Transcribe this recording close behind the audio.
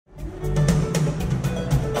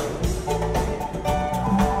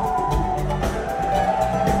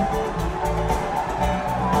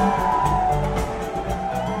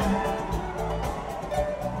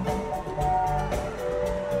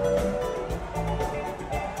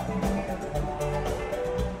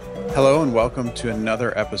Hello and welcome to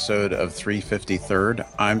another episode of 353rd.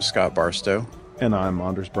 I'm Scott Barstow. And I'm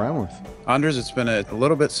Anders Brownworth. Anders, it's been a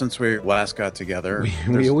little bit since we last got together.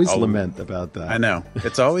 We always lament about that. I know.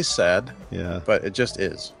 It's always sad. Yeah. But it just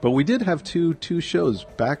is. But we did have two shows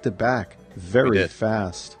back to back, very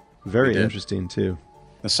fast. Very interesting, too.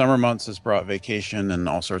 The summer months has brought vacation and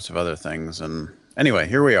all sorts of other things. And anyway,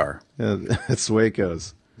 here we are. Yeah, that's the way it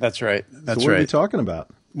goes. That's right. So what are we talking about?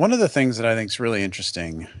 One of the things that I think is really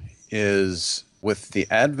interesting is with the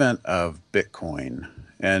advent of Bitcoin,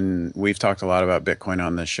 and we've talked a lot about Bitcoin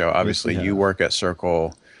on this show. Obviously, you work at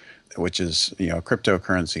Circle, which is a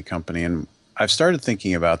cryptocurrency company, and I've started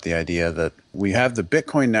thinking about the idea that we have the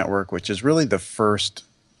Bitcoin network, which is really the first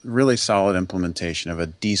really solid implementation of a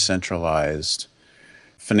decentralized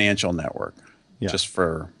financial network, just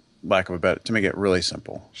for lack of a better, to make it really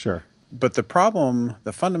simple. Sure. But the problem,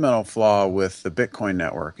 the fundamental flaw with the Bitcoin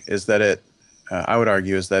network is that I would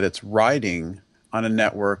argue, is that it's riding on a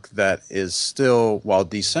network that is still, while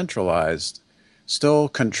decentralized, still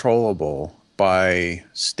controllable by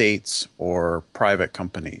states or private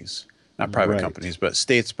companies. Not private companies, but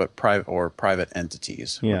states, but private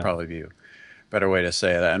entities would probably be a better way to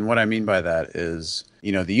say that. And what I mean by that is,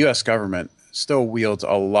 the U.S. government still wields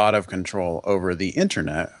a lot of control over the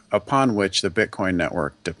internet upon which the Bitcoin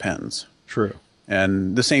network depends. True.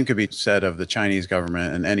 And the same could be said of the Chinese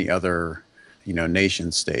government and any other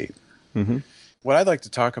nation state. Mm-hmm. What I'd like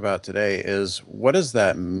to talk about today is, what does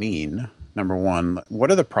that mean? Number one,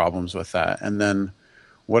 what are the problems with that? And then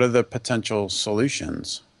what are the potential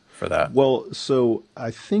solutions for that? Well, so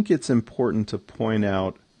I think it's important to point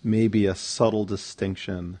out maybe a subtle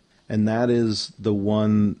distinction, and that is the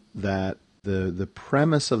one that the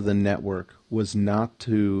premise of the network was not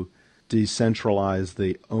to decentralize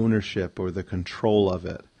the ownership or the control of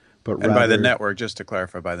it. But and by the network, just to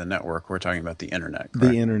clarify, by the network, we're talking about the internet,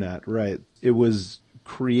 correct? The internet, right. It was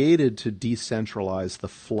created to decentralize the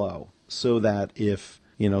flow so that if,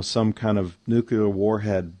 some kind of nuclear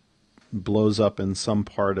warhead blows up in some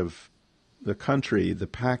part of the country, the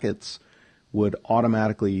packets would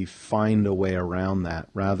automatically find a way around that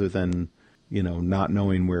rather than, not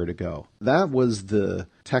knowing where to go. That was the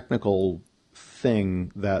technical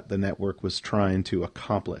thing that the network was trying to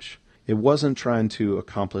accomplish. It wasn't trying to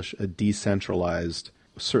accomplish a decentralized,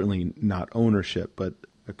 certainly not ownership, but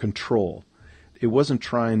a control. It wasn't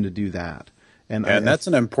trying to do that. And that's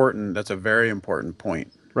a very important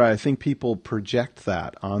point. Right. I think people project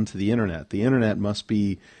that onto the internet. The internet must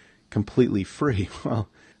be completely free. Well,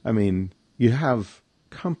 I mean, you have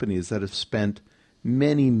companies that have spent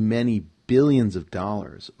many, many billions of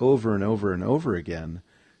dollars over and over and over again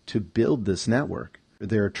to build this network.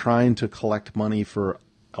 They're trying to collect money for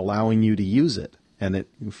allowing you to use it. And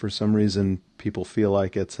for some reason, people feel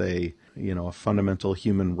like it's a fundamental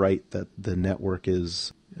human right that the network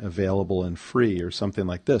is available and free or something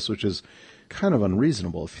like this, which is kind of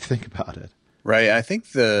unreasonable if you think about it. Right. I think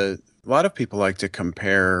a lot of people like to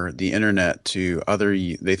compare the internet to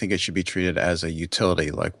they think it should be treated as a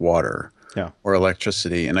utility like water or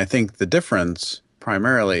electricity. And I think the difference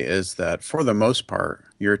primarily is that for the most part,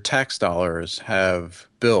 your tax dollars have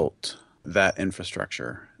built that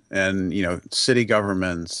infrastructure. And, city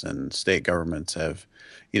governments and state governments have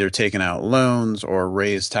either taken out loans or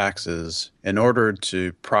raised taxes in order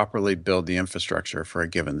to properly build the infrastructure for a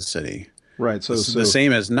given city. Right. So the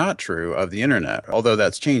same is not true of the internet, although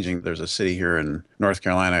that's changing. There's a city here in North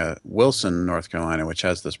Carolina, Wilson, North Carolina, which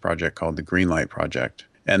has this project called the Greenlight Project.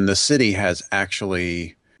 And the city has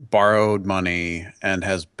actually borrowed money and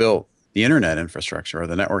has built the internet infrastructure or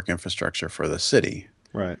the network infrastructure for the city.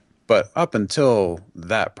 Right. But up until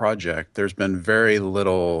that project, there's been very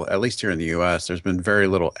little, at least here in the U.S., there's been very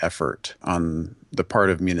little effort on the part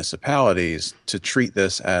of municipalities to treat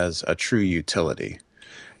this as a true utility.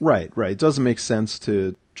 Right. It doesn't make sense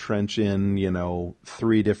to trench in,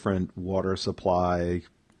 3 different water supply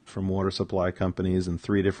companies and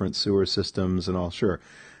 3 different sewer systems and all. Sure.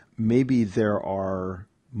 Maybe there are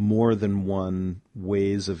more than one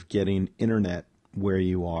ways of getting internet where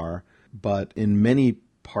you are, but in many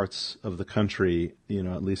parts of the country,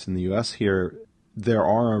 at least in the U.S. here, there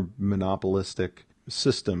are monopolistic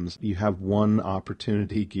systems. You have one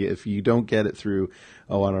opportunity. If you don't get it through,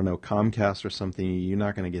 Comcast or something, you're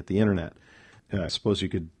not going to get the internet. I suppose you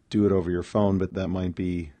could do it over your phone, but that might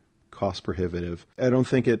be cost prohibitive. I don't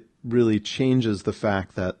think it really changes the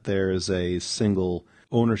fact that there is a single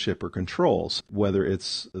ownership or controls, whether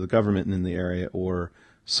it's the government in the area or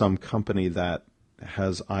some company that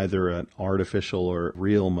has either an artificial or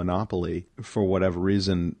real monopoly for whatever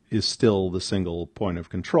reason is still the single point of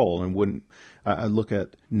control. And wouldn't I look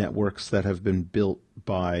at networks that have been built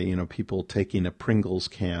by, people taking a Pringles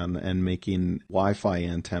can and making Wi-Fi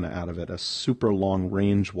antenna out of it, a super long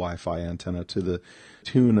range Wi-Fi antenna to the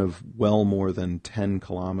tune of well more than 10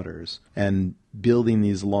 kilometers, and building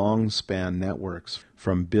these long span networks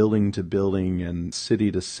from building to building and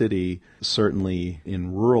city to city, certainly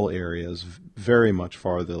in rural areas, very much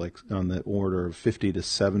farther, like on the order of 50 to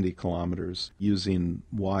 70 kilometers using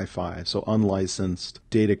Wi-Fi. So unlicensed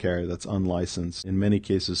data carrier that's unlicensed. In many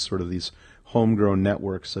cases, sort of these homegrown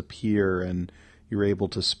networks appear and you're able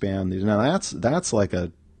to span these. Now that's like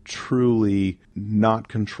a truly not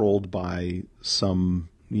controlled by some,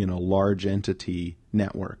 large entity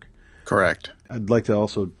network. Correct. I'd like to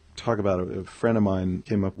also talk about a friend of mine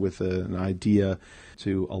came up with an idea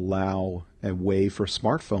to allow a way for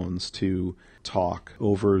smartphones to talk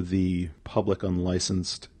over the public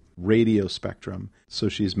unlicensed radio spectrum. So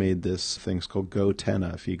she's made this thing called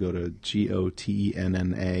GoTenna. If you go to GOTENNA.com,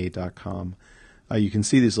 you can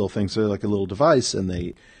see these little things. They're like a little device, and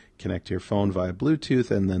they connect to your phone via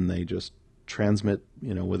Bluetooth, and then they just transmit,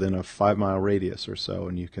 within a 5-mile radius or so,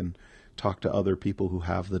 and you can talk to other people who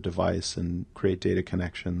have the device and create data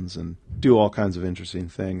connections and do all kinds of interesting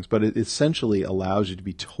things. But it essentially allows you to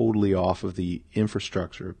be totally off of the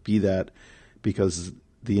infrastructure, be that because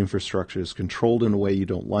the infrastructure is controlled in a way you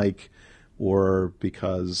don't like, or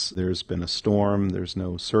because there's been a storm, there's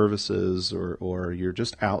no services, or you're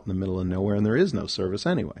just out in the middle of nowhere and there is no service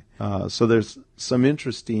anyway. So there's some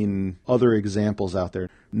interesting other examples out there,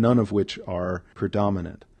 none of which are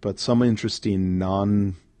predominant, but some interesting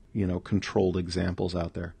controlled examples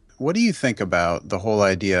out there. What do you think about the whole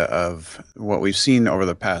idea of what we've seen over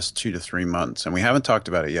the past 2 to 3 months, and we haven't talked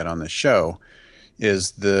about it yet on this show,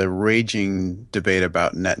 is the raging debate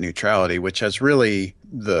about net neutrality, which has really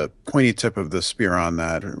the pointy tip of the spear on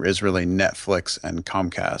that is really Netflix and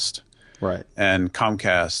Comcast. Right. And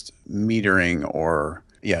Comcast metering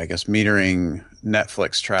metering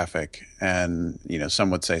Netflix traffic and,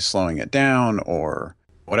 some would say slowing it down or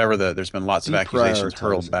whatever. There's been lots of accusations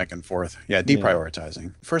hurled back and forth. Yeah, deprioritizing. Yeah.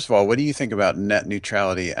 First of all, what do you think about net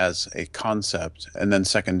neutrality as a concept? And then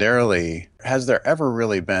secondarily, has there ever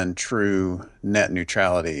really been true net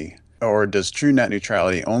neutrality? Or does true net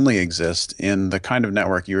neutrality only exist in the kind of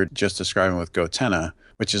network you were just describing with GoTenna,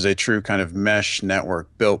 which is a true kind of mesh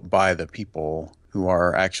network built by the people who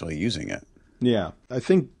are actually using it? Yeah, I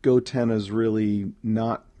think GoTenna is really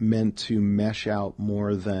not meant to mesh out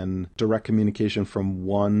more than direct communication from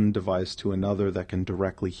one device to another that can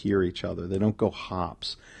directly hear each other. They don't go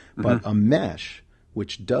hops. Mm-hmm. But a mesh,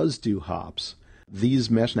 which does do hops,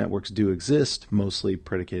 these mesh networks do exist, mostly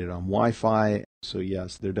predicated on Wi-Fi. So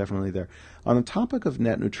yes, they're definitely there. On the topic of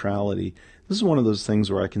net neutrality, this is one of those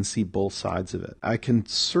things where I can see both sides of it. I can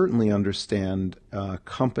certainly understand a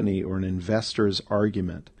company or an investor's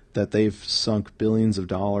argument that they've sunk billions of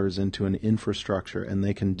dollars into an infrastructure and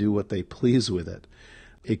they can do what they please with it.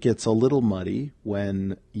 It gets a little muddy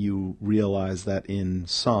when you realize that in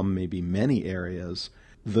some, maybe many areas,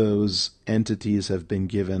 those entities have been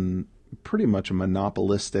given pretty much a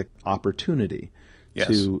monopolistic opportunity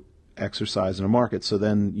to exercise in a market. So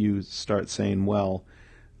then you start saying, well,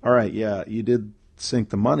 all right, yeah, you did sink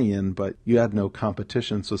the money in, but you had no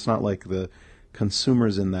competition. So it's not like the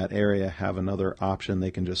consumers in that area have another option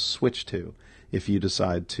they can just switch to if you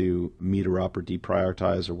decide to meter up or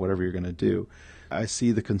deprioritize or whatever you're going to do. I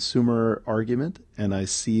see the consumer argument and I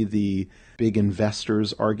see the big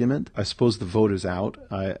investors argument. I suppose the vote is out.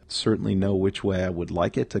 I certainly know which way I would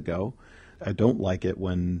like it to go. I don't like it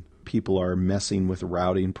when people are messing with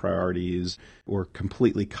routing priorities or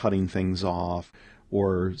completely cutting things off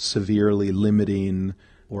or severely limiting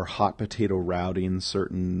or hot potato routing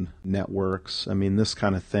certain networks. I mean, this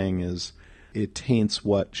kind of thing it taints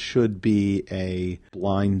what should be a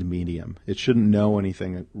blind medium. It shouldn't know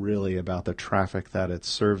anything really about the traffic that it's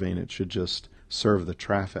serving. It should just serve the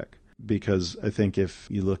traffic. Because I think if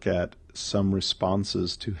you look at some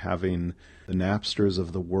responses to having the Napsters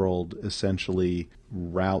of the world essentially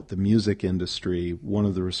route the music industry, one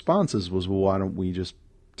of the responses was, well, why don't we just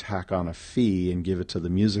tack on a fee and give it to the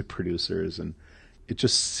music producers? And it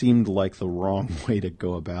just seemed like the wrong way to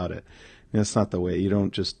go about it. And that's not the way. You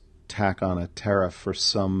don't just tack on a tariff for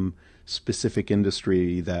some specific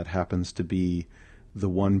industry that happens to be the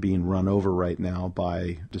one being run over right now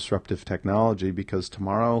by disruptive technology, because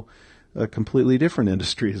tomorrow a completely different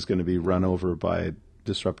industry is going to be run over by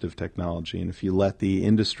disruptive technology. And if you let the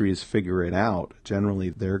industries figure it out, generally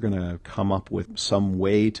they're going to come up with some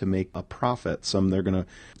way to make a profit. They're going to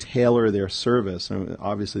tailor their service. And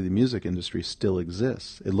obviously the music industry still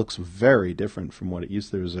exists. It looks very different from what it used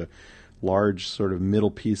to. There was a large sort of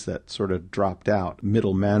middle piece that sort of dropped out,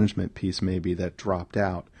 middle management piece maybe that dropped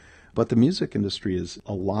out. But the music industry is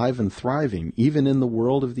alive and thriving, even in the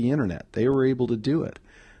world of the internet. They were able to do it.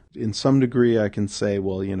 In some degree, I can say,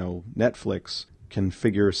 well, Netflix can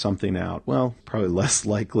figure something out. Well, probably less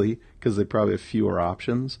likely because they probably have fewer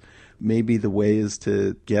options. Maybe the way is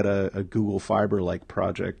to get a Google Fiber-like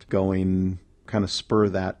project going, kind of spur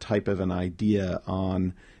that type of an idea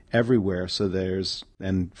on everywhere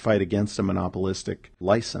and fight against a monopolistic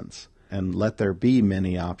license and let there be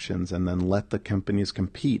many options and then let the companies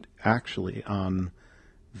compete actually on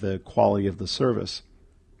the quality of the service.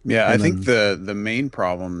 Yeah, I think the main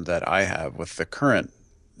problem that I have with the current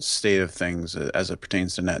state of things as it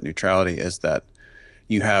pertains to net neutrality is that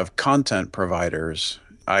you have content providers,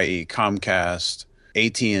 i.e. Comcast,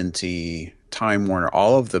 AT&T, Time Warner,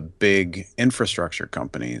 all of the big infrastructure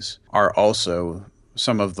companies are also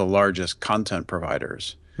some of the largest content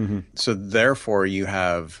providers. Mm-hmm. So therefore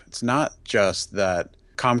it's not just that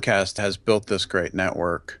Comcast has built this great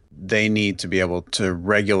network. They need to be able to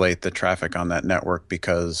regulate the traffic on that network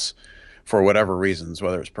because for whatever reasons,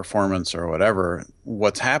 whether it's performance or whatever,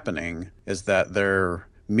 what's happening is that they're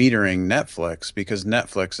metering Netflix because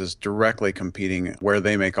Netflix is directly competing where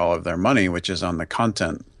they make all of their money, which is on the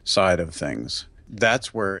content side of things.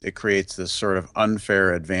 That's where it creates this sort of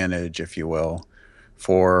unfair advantage, if you will,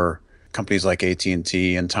 for companies like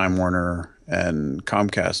AT&T and Time Warner and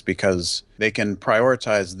Comcast because they can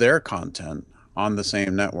prioritize their content on the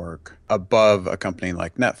same network above a company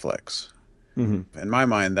like Netflix. Mm-hmm. In my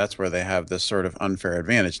mind, that's where they have this sort of unfair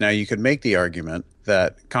advantage. Now, you could make the argument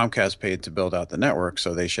that Comcast paid to build out the network,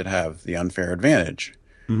 so they should have the unfair advantage.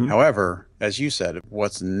 Mm-hmm. However, as you said,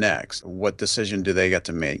 what's next? What decision do they get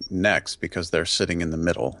to make next because they're sitting in the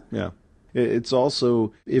middle? Yeah. It's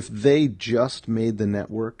also, if they just made the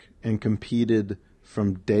network and competed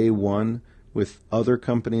from day one with other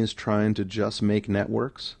companies trying to just make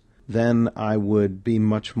networks, then I would be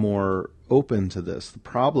much more open to this. The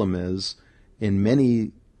problem is, in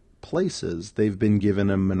many places, they've been given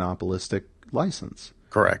a monopolistic license.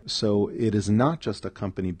 Correct. So it is not just a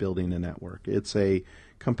company building a network. It's a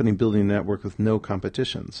company building a network with no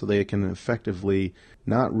competition. So they can effectively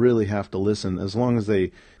not really have to listen as long as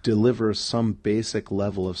they deliver some basic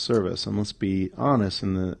level of service. And let's be honest,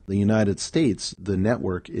 in the United States, the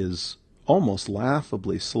network is almost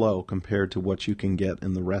laughably slow compared to what you can get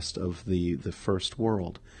in the rest of the first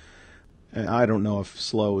world. And I don't know if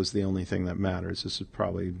slow is the only thing that matters. This is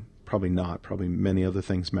probably not. Probably many other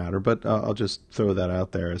things matter, but I'll just throw that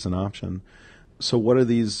out there as an option. So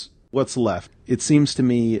what's left? It seems to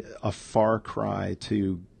me a far cry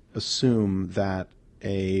to assume that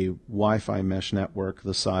a Wi-Fi mesh network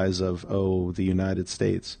the size of, the United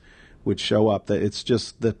States would show up. That it's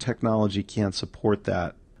just the technology can't support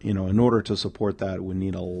that. In order to support that, it would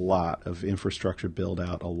need a lot of infrastructure build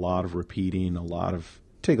out, a lot of repeating,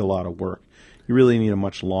 take a lot of work. You really need a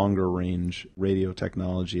much longer range radio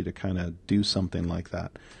technology to kind of do something like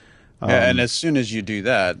that. Yeah, and as soon as you do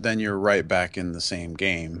that, then you're right back in the same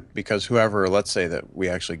game because let's say that we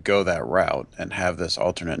actually go that route and have this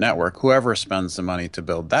alternate network, whoever spends the money to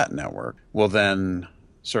build that network will then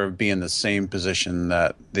sort of be in the same position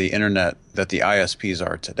that the ISPs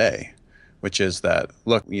are today, which is that,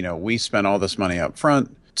 look, we spent all this money up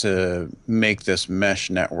front to make this mesh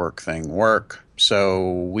network thing work.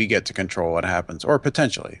 So we get to control what happens, or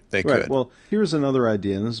potentially they could. Right. Well, here's another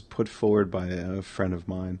idea, and this is put forward by a friend of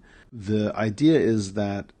mine. The idea is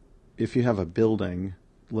that if you have a building,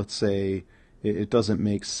 let's say it doesn't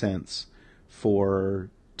make sense for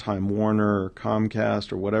Time Warner or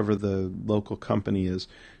Comcast or whatever the local company is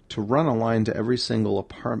to run a line to every single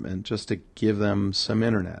apartment just to give them some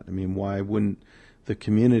internet. I mean, why wouldn't the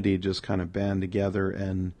community just kind of band together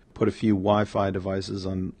and put a few Wi-Fi devices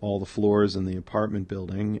on all the floors in the apartment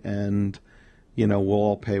building and, we'll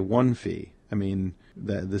all pay one fee? I mean,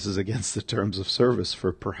 this is against the terms of service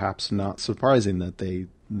for perhaps not surprising that they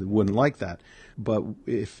wouldn't like that. But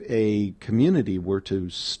if a community were to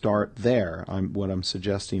start there, what I'm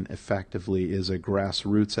suggesting effectively is a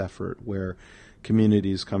grassroots effort where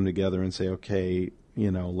communities come together and say, okay,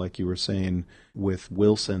 like you were saying with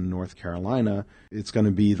Wilson, North Carolina, it's going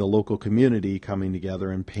to be the local community coming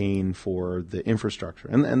together and paying for the infrastructure.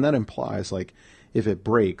 And that implies, like, if it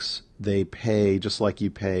breaks, they pay just like you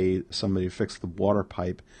pay somebody to fix the water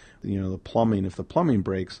pipe, the plumbing. If the plumbing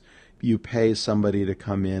breaks, you pay somebody to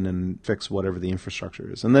come in and fix whatever the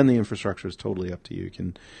infrastructure is. And then the infrastructure is totally up to you. You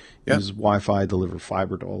can use Wi-Fi, deliver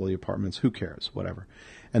fiber to all the apartments. Who cares? Whatever.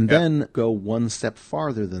 And then go one step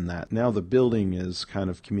farther than that. Now the building is kind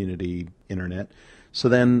of community internet. So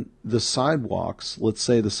then the sidewalks, let's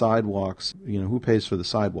say the sidewalks, who pays for the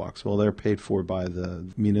sidewalks? Well, they're paid for by the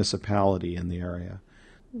municipality in the area.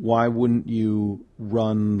 Why wouldn't you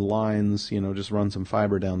run lines, just run some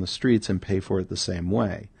fiber down the streets and pay for it the same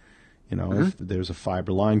way? If there's a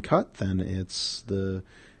fiber line cut, then it's the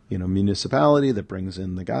municipality that brings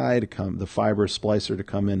in the guy to come, the fiber splicer to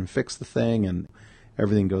come in and fix the thing, and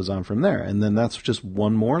everything goes on from there. And then that's just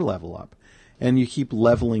one more level up. And you keep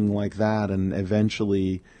leveling like that, and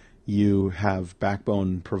eventually you have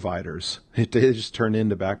backbone providers. It just turn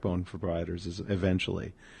into backbone providers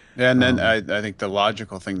eventually. And then I think the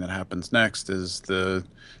logical thing that happens next is the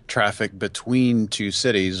traffic between two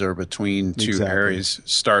cities or between two areas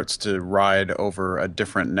starts to ride over a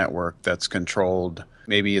different network that's controlled.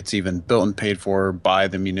 Maybe it's even built and paid for by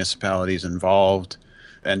the municipalities involved.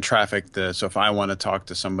 And traffic, so if I want to talk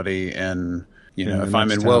to somebody in, if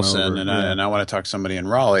I'm in Wilson and I want to talk to somebody in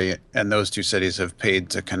Raleigh and those two cities have paid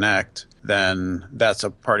to connect, then that's a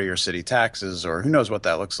part of your city taxes, or who knows what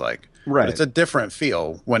that looks like. Right. But it's a different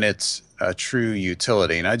feel when it's a true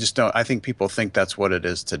utility. And I think people think that's what it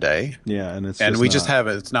is today. Yeah. And just have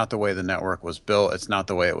it. It's not the way the network was built. It's not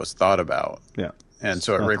the way it was thought about. Yeah. And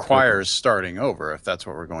so it requires starting over if that's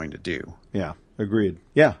what we're going to do. Yeah. Agreed.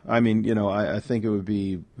 Yeah. I mean, I think it would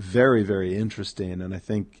be very, very interesting. And I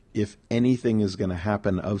think if anything is going to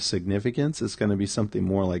happen of significance, it's going to be something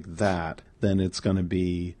more like that than it's going to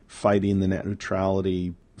be fighting the net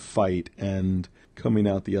neutrality fight and coming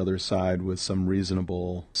out the other side with some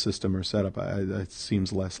reasonable system or setup. It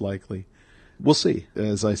seems less likely. We'll see.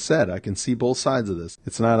 As I said, I can see both sides of this.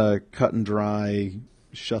 It's not a cut and dry,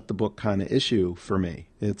 shut the book kind of issue for me.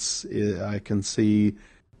 I can see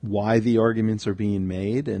why the arguments are being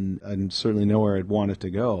made, and certainly know where I'd want it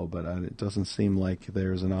to go, but it doesn't seem like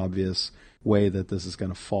there's an obvious way that this is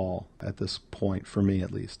going to fall at this point, for me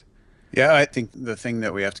at least. Yeah, I think the thing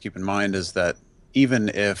that we have to keep in mind is that even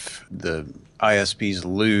if the ISPs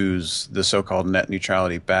lose the so-called net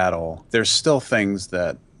neutrality battle, there's still things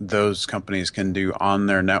that those companies can do on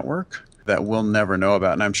their network that we'll never know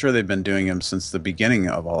about. And I'm sure they've been doing them since the beginning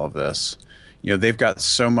of all of this. They've got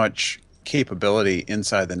so much capability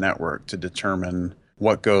inside the network to determine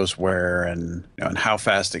what goes where and how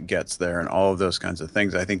fast it gets there and all of those kinds of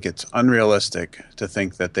things. I think it's unrealistic to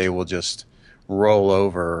think that they will just roll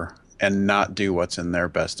over and not do what's in their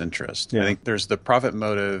best interest. Yeah. I think the profit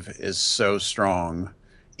motive is so strong,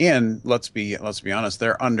 and let's be honest,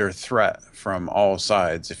 they're under threat from all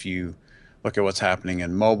sides. If you look at what's happening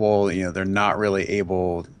in mobile, they're not really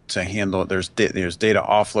able to handle it. There's data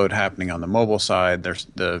offload happening on the mobile side.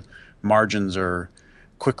 The margins are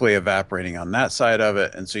quickly evaporating on that side of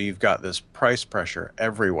it, and so you've got this price pressure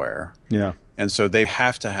everywhere. Yeah, and so they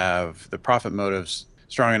have to have the profit motives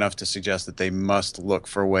strong enough to suggest that they must look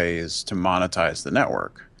for ways to monetize the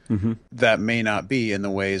network. Mm-hmm. That may not be in the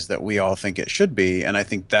ways that we all think it should be. And I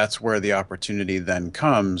think that's where the opportunity then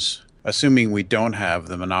comes, assuming we don't have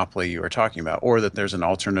the monopoly you were talking about, or that there's an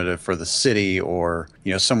alternative for the city or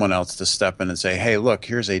someone else to step in and say, hey, look,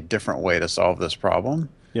 here's a different way to solve this problem.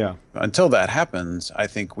 Yeah. Until that happens, I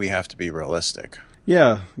think we have to be realistic.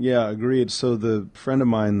 Yeah, agreed. So the friend of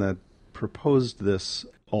mine that proposed this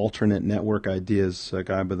alternate network ideas, a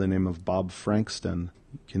guy by the name of Bob Frankston.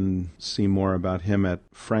 You can see more about him at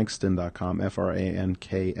frankston.com,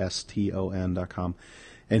 FRANKSTON.com.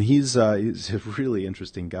 And he's a really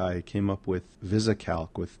interesting guy. He came up with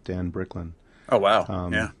VisiCalc with Dan Bricklin. Oh, wow.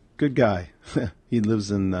 Yeah. Good guy. He lives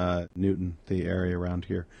in Newton, the area around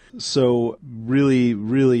here. So really,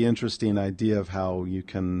 really interesting idea of how you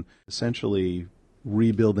can essentially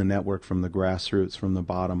rebuild a network from the grassroots, from the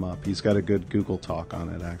bottom up. He's got a good Google talk on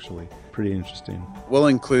it, actually. Pretty interesting. We'll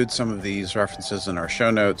include some of these references in our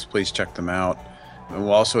show notes. Please check them out. And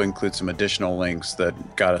we'll also include some additional links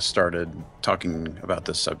that got us started talking about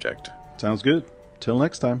this subject. Sounds good. Till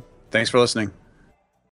next time. Thanks for listening.